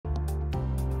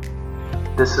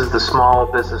This is the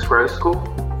Small Business Growth School.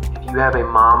 If you have a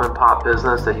mom and pop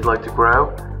business that you'd like to grow,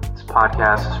 this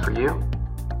podcast is for you.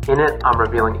 In it, I'm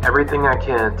revealing everything I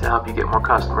can to help you get more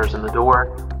customers in the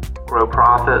door, grow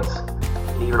profits,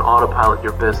 and even autopilot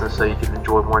your business so you can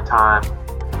enjoy more time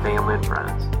with family and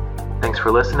friends. Thanks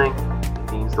for listening.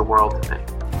 It means the world to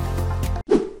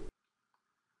me.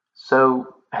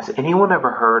 So, has anyone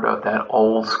ever heard of that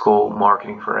old school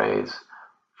marketing phrase,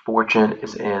 fortune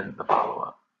is in the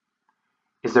follow-up?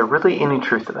 Is there really any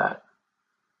truth to that?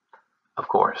 Of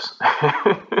course.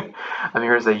 I'm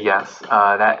here to say yes.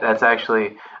 That's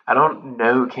actually, I don't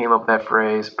know who came up with that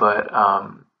phrase, but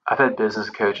I've had business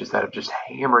coaches that have just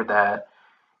hammered that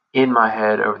in my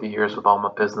head over the years with all my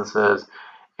businesses.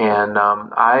 And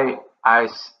I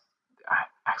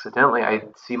accidentally, I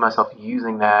see myself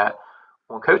using that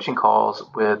on coaching calls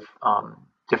with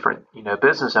different,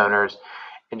 business owners,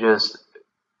 and just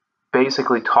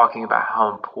basically talking about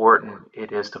how important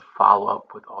it is to follow up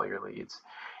with all your leads.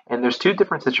 And there's two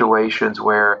different situations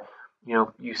where,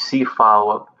 you see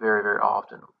follow up very, very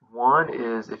often. One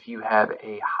is if you have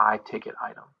a high ticket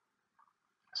item.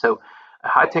 So a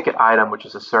high ticket item, which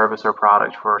is a service or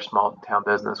product for a small town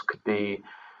business, could be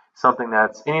anything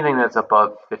that's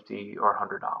above $50 or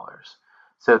 $100.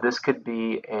 So this could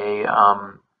be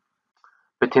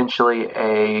potentially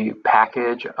a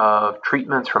package of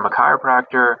treatments from a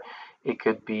chiropractor. It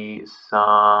could be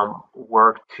some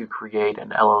work to create an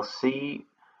LLC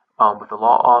with the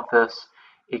law office.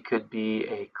 It could be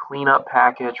a cleanup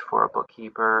package for a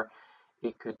bookkeeper.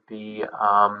 It could be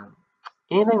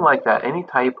anything like that, any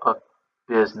type of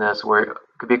business where it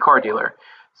could be a car dealer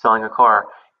selling a car,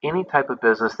 any type of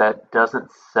business that doesn't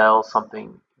sell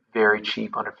something very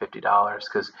cheap under $50,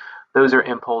 because those are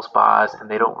impulse buys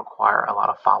and they don't require a lot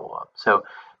of follow-up. So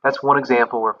that's one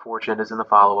example where fortune is in the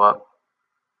follow-up,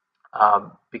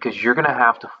 because you're going to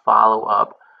have to follow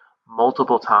up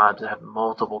multiple times and have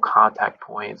multiple contact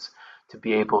points to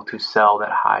be able to sell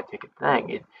that high ticket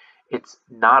thing. It's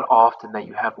not often that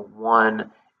you have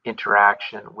one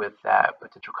interaction with that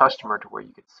potential customer to where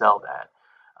you could sell that.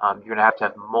 You're going to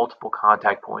have multiple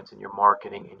contact points in your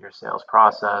marketing and your sales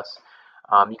process.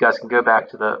 You guys can go back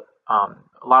to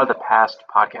a lot of the past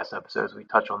podcast episodes. We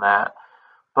touch on that.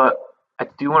 But I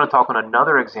do want to talk on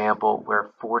another example where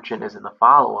fortune is in the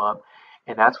follow-up,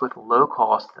 and that's with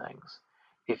low-cost things.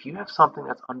 If you have something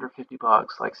that's under $50,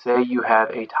 like say you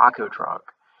have a taco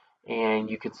truck and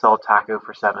you can sell a taco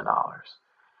for $7,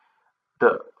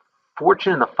 the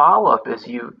fortune in the follow-up is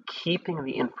you keeping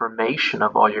the information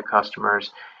of all your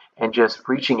customers and just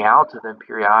reaching out to them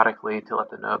periodically to let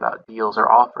them know about deals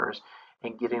or offers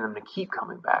and getting them to keep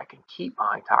coming back and keep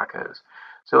buying tacos.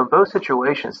 So in both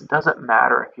situations, it doesn't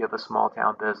matter if you have a small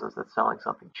town business that's selling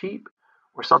something cheap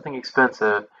or something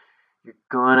expensive, you're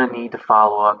going to need to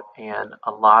follow up. And a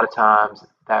lot of times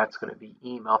that's going to be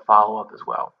email follow-up as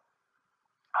well.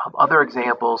 Other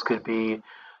examples could be,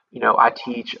 I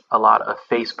teach a lot of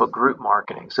Facebook group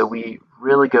marketing. So we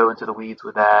really go into the weeds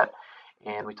with that.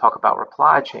 And we talk about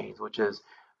reply chains, which is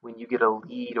when you get a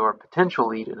lead or a potential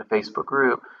lead in a Facebook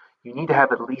group, you need to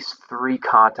have at least 3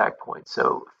 contact points.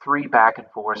 So 3 back and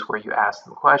forths where you ask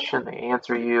them a question, they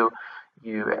answer you,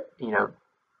 you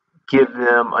give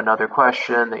them another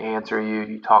question, they answer you,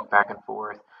 you talk back and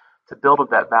forth to build up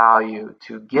that value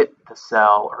to get the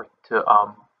sell or to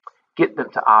get them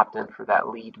to opt in for that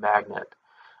lead magnet.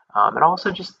 And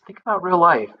also just think about real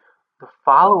life. The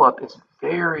follow-up is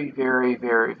very, very,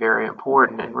 very, very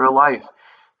important in real life.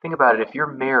 Think about it. If you're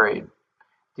married,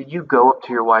 did you go up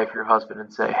to your wife, your husband,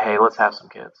 and say, hey, let's have some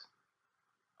kids?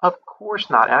 Of course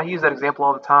not. And I use that example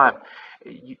all the time.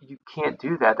 You can't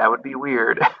do that. That would be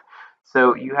weird.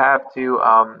 So you have to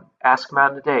ask them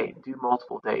out on a date, do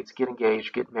multiple dates, get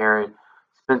engaged, get married,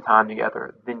 spend time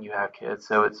together, then you have kids.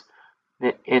 So it's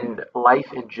in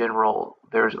life in general,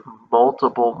 there's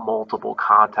multiple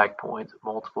contact points,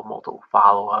 multiple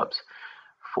follow-ups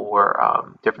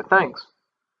for different things.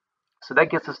 So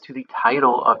that gets us to the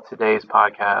title of today's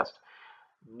podcast,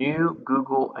 New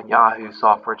Google and Yahoo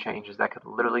Software Changes That Could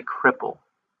Literally Cripple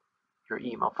Your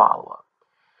Email Follow-Up.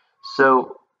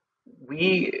 So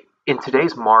in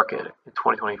today's market in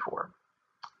 2024,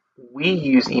 we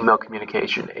use email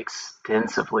communication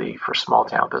extensively for small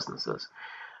town businesses.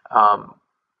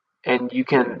 And you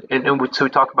can, so we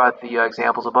talk about the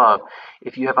examples above.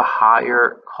 If you have a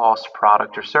higher cost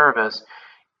product or service,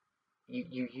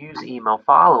 you use email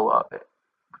follow-up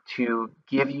to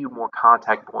give you more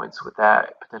contact points with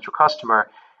that potential customer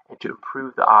and to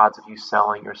improve the odds of you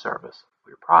selling your service or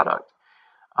your product.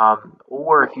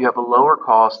 Or if you have a lower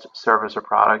cost service or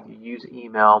product, you use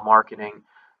email marketing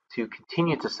to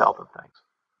continue to sell them things.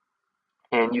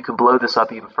 And you can blow this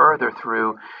up even further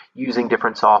through using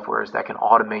different softwares that can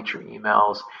automate your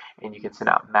emails, and you can send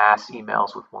out mass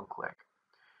emails with one click.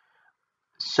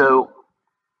 So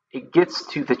it gets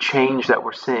to the change that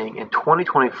we're seeing in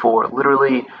 2024.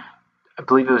 Literally, I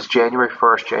believe it was January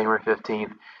 1st, January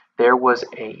 15th, there was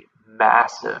a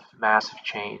massive, massive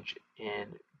change in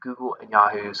Google and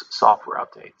Yahoo's software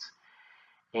updates.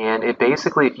 And it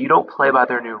basically, if you don't play by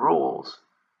their new rules,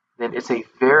 then it's a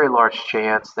very large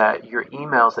chance that your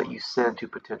emails that you send to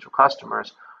potential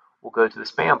customers will go to the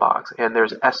spam box. And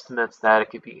there's estimates that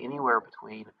it could be anywhere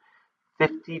between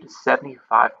 50 to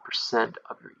 75%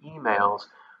 of your emails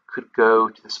could go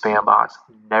to the spam box,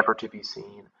 never to be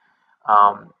seen.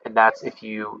 And that's if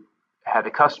you have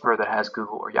a customer that has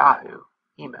Google or Yahoo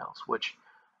emails, which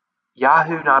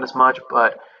Yahoo not as much,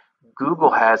 but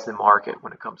Google has the market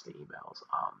when it comes to emails.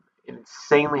 An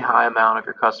insanely high amount of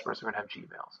your customers are going to have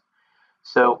Gmails.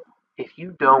 So if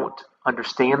you don't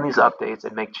understand these updates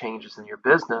and make changes in your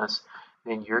business,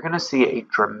 then you're going to see a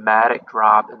dramatic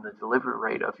drop in the delivery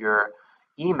rate of your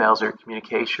emails or your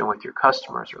communication with your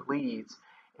customers or leads.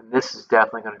 And this is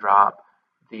definitely going to drop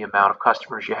the amount of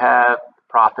customers you have, the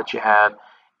profits you have,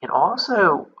 and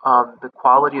also the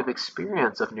quality of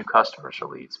experience of new customers or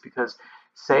leads. Because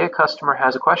say a customer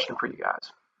has a question for you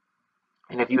guys,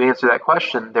 and if you answer that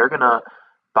question, they're going to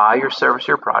buy your service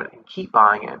or your product and keep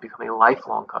buying it and become a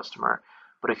lifelong customer.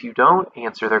 But if you don't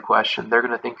answer their question, they're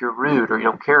going to think you're rude or you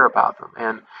don't care about them.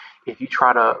 And if you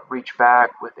try to reach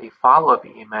back with a follow-up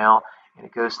email and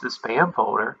it goes to the spam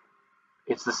folder,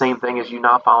 it's the same thing as you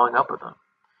not following up with them.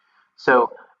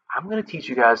 So I'm going to teach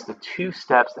you guys the 2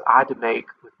 steps that I had to make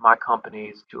with my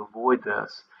companies to avoid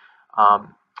this.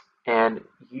 And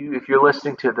if you're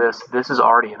listening to this, this is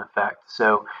already in effect.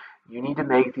 So you need to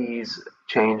make these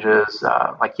changes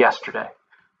like yesterday.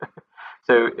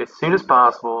 So as soon as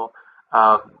possible,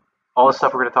 all the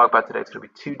stuff we're going to talk about today, it's going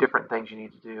to be 2 different things you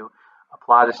need to do.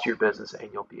 Apply this to your business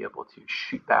and you'll be able to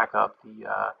shoot back up the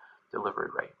delivery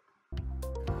rate.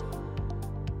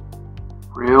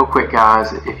 Real quick,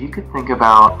 guys, if you could think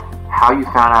about how you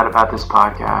found out about this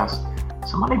podcast,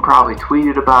 somebody probably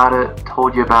tweeted about it,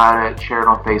 told you about it, shared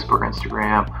on Facebook,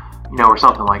 Instagram, or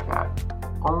something like that.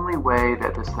 Only way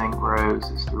that this thing grows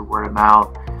is through word of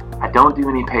mouth. I don't do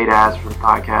any paid ads for the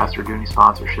podcast or do any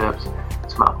sponsorships.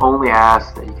 It's my only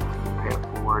ask that you continue to pay it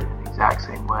forward in the exact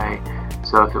same way.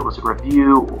 So if it was a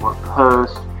review or a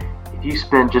post, if you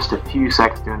spend just a few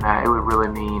seconds doing that, it would really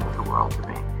mean the world to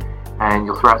me. And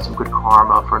you'll throw out some good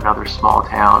karma for another small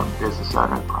town business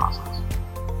owner in the process.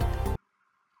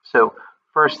 So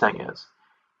first thing is,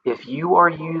 if you are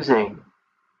using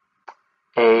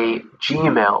a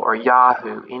Gmail or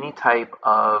Yahoo, any type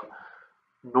of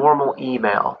normal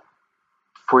email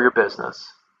for your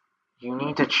business, you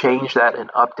need to change that and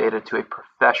update it to a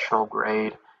professional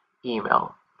grade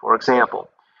email. For example,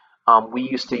 we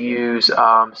used to use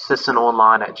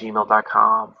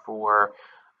sisononline@gmail.com for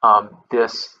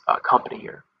this company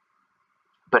here.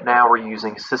 But now we're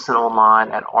using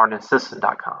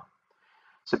sisononline@arnandsisson.com.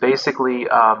 So basically,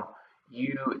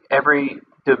 every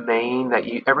domain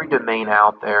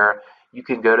out there, you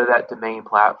can go to that domain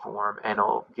platform and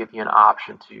it'll give you an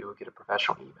option to get a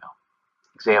professional email.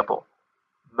 Example,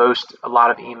 a lot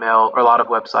of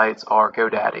websites are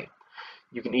GoDaddy.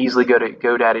 You can easily go to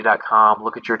GoDaddy.com,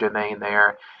 look at your domain there,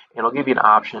 and it'll give you an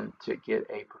option to get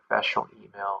a professional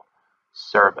email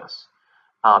service.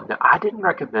 Now, I didn't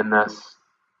recommend this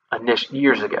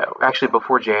years ago. Actually,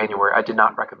 before January, I did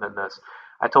not recommend this.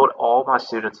 I told all my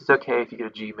students it's okay if you get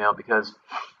a Gmail, because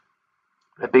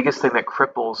the biggest thing that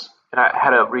cripples, and I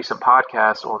had a recent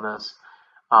podcast on this,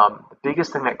 the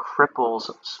biggest thing that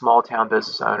cripples small town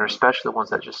business owners, especially the ones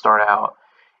that just start out,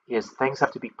 is things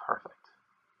have to be perfect.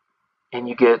 And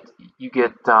you get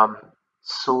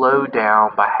slowed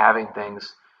down by having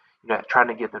things, trying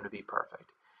to get them to be perfect.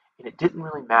 And it didn't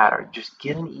really matter. Just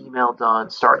get an email done,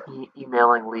 start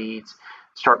emailing leads,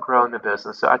 start growing the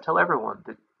business. So I tell everyone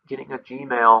that getting a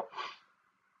Gmail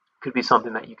could be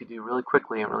something that you could do really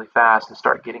quickly and really fast and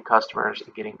start getting customers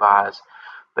and getting buys.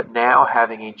 But now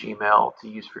having a Gmail to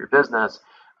use for your business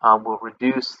will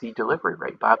reduce the delivery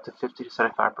rate by up to 50 to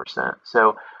 75%.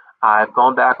 So I've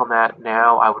gone back on that.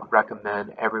 Now I would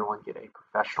recommend everyone get a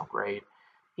professional grade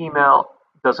email.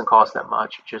 It doesn't cost that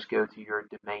much. Just go to your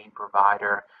domain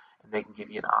provider and they can give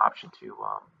you an option to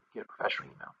get a professional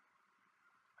email.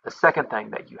 The second thing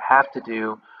that you have to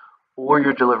do, or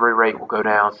your delivery rate will go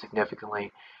down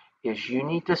significantly, is you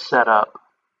need to set up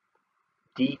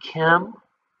DKIM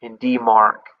and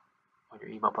DMARC on your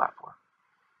email platform.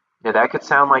 Now that could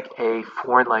sound like a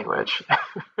foreign language,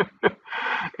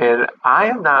 and I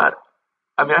am not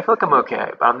I mean, I feel like I'm okay,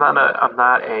 but I'm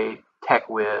not a tech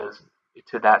whiz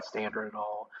to that standard at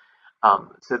all.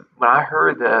 So when I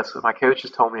heard this, when my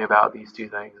coaches told me about these two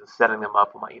things and setting them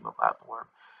up on my email platform,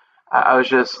 I was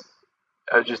just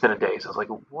in a daze. I was like,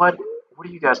 what are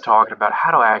you guys talking about?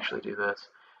 How do I actually do this?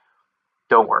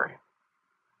 Don't worry.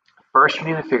 First, you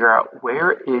need to figure out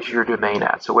where is your domain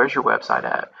at. So where's your website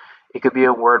at? It could be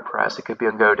on WordPress. It could be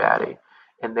on GoDaddy.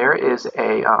 And there is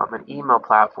an email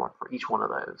platform for each one of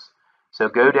those. So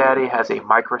GoDaddy has a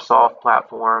Microsoft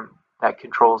platform that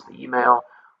controls the email.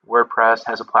 WordPress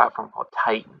has a platform called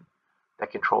Titan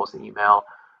that controls the email.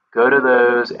 Go to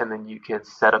those, and then you can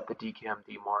set up the DKIM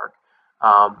DMARC.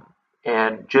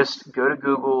 And just go to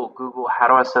Google, how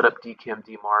do I set up DKIM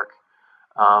DMARC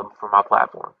for my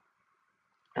platform?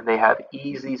 And they have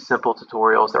easy, simple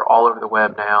tutorials. They're all over the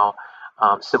web now.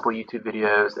 Simple YouTube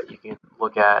videos that you can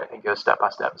look at and go step by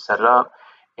step and set it up.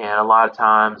 And a lot of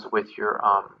times with your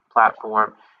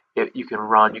platform, you can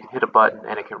hit a button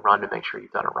and it can run to make sure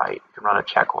you've done it right. It can run a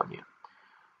check on you.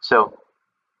 So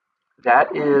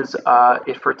that is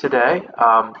it for today.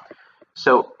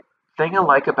 So thing I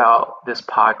like about this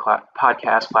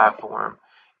podcast platform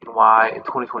and why in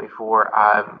 2024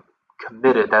 I'm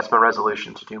committed, that's my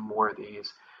resolution to do more of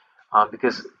these,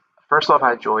 because first off,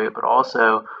 I enjoy it, but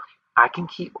also I can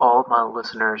keep all of my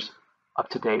listeners up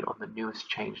to date on the newest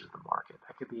changes in the market.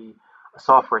 That could be a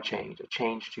software change, a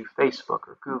change to Facebook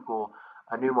or Google,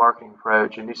 a new marketing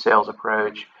approach, a new sales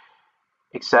approach,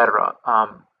 etc.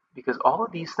 Because all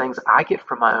of these things I get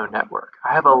from my own network.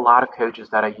 I have a lot of coaches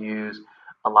that I use,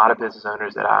 a lot of business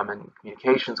owners that I'm in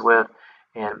communications with,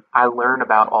 and I learn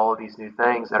about all of these new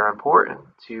things that are important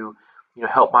to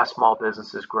help my small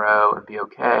businesses grow and be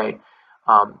okay.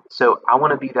 So I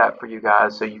want to be that for you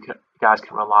guys, so you guys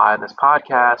can rely on this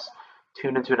podcast,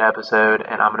 tune into an episode,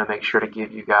 and I'm going to make sure to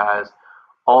give you guys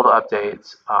all the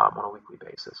updates on a weekly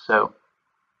basis. So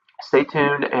stay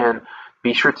tuned and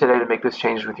be sure today to make this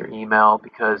change with your email,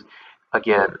 because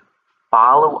again,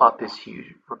 follow up is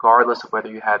huge, regardless of whether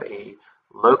you have a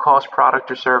low-cost product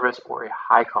or service or a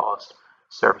high-cost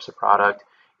service or product.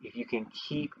 If you can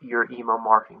keep your email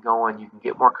marketing going, you can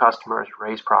get more customers,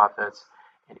 raise profits,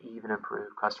 and even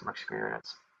improve customer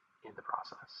experience in the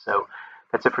process. So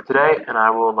that's it for today, and I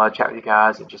will chat with you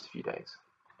guys in just a few days.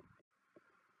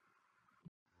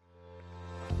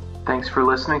 Thanks for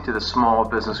listening to the Small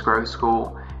Business Growth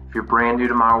School. If you're brand new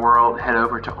to my world, head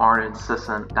over to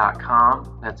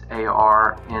arnansisson.com. That's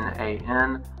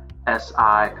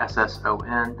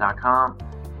ARNANSISSON.com.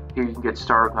 Here you can get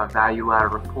started with my value ladder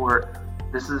report.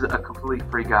 This is a completely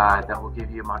free guide that will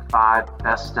give you my 5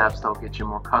 best steps that will get you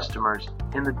more customers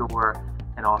in the door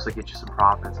and also get you some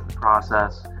profits in the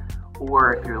process.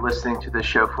 Or if you're listening to this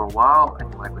show for a while and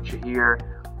you like what you hear,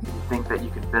 and you think that you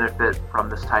can benefit from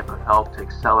this type of help to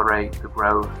accelerate the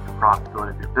growth and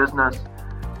profitability of your business,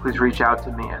 please reach out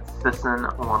to me at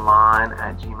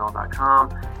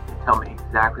sissononline@gmail.com and tell me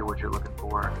exactly what you're looking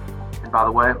for. And by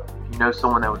the way, if you know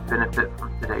someone that would benefit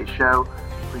from today's show,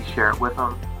 please share it with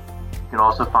them. You can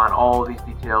also find all of these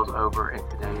details over in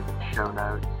today's show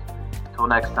notes. Until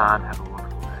next time, have a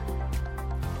wonderful day.